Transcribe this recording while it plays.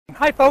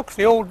Hi folks,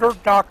 the old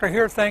dirt doctor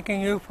here,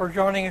 thanking you for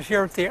joining us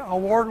here at the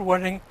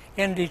award-winning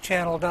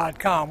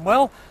IndyChannel.com.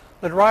 Well,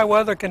 the dry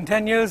weather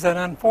continues, and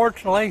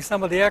unfortunately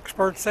some of the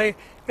experts say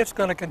it's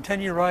going to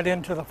continue right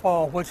into the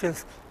fall, which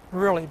is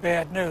really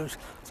bad news.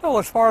 So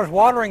as far as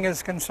watering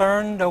is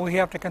concerned, we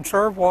have to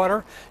conserve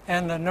water,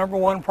 and the number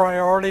one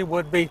priority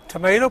would be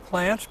tomato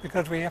plants,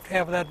 because we have to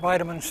have that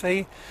vitamin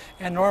C.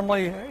 And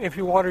normally if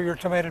you water your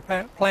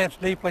tomato plants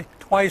deeply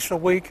twice a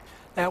week,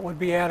 that would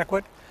be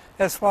adequate.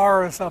 As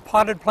far as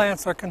potted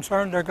plants are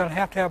concerned, they're going to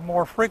have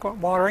more frequent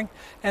watering,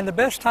 and the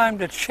best time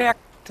to check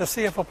to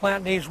see if a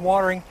plant needs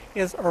watering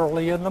is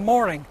early in the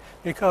morning,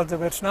 because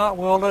if it's not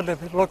wilted,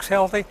 if it looks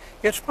healthy,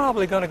 it's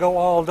probably going to go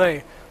all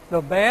day.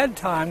 The bad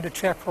time to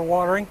check for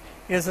watering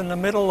is in the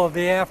middle of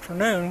the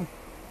afternoon,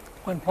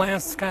 when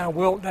plants kind of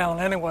wilt down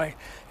anyway,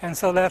 and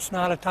so that's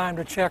not a time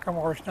to check them,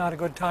 or it's not a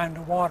good time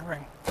to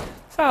watering.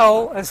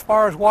 So as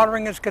far as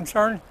watering is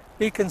concerned,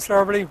 be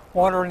conservative,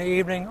 water in the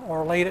evening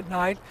or late at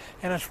night.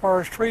 And as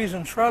far as trees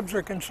and shrubs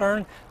are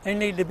concerned, they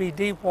need to be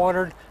deep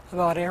watered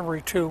about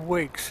every 2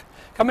 weeks.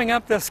 Coming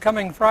up this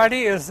coming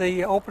Friday is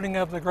the opening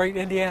of the Great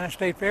Indiana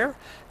State Fair,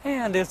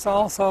 and it's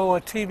also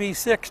a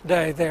TV6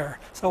 day there.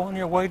 So on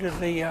your way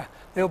to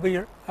they'll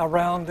be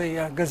around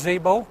the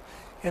gazebo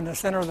in the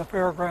center of the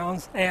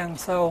fairgrounds, and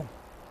so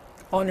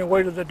on your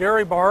way to the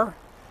dairy bar,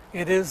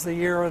 it is the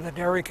year of the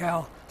dairy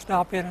cow.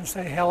 Stop in and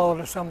say hello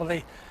to some of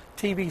the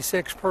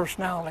TV6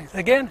 personalities.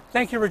 Again,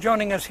 thank you for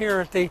joining us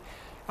here at the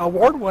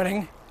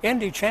award-winning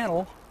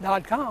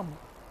IndyChannel.com.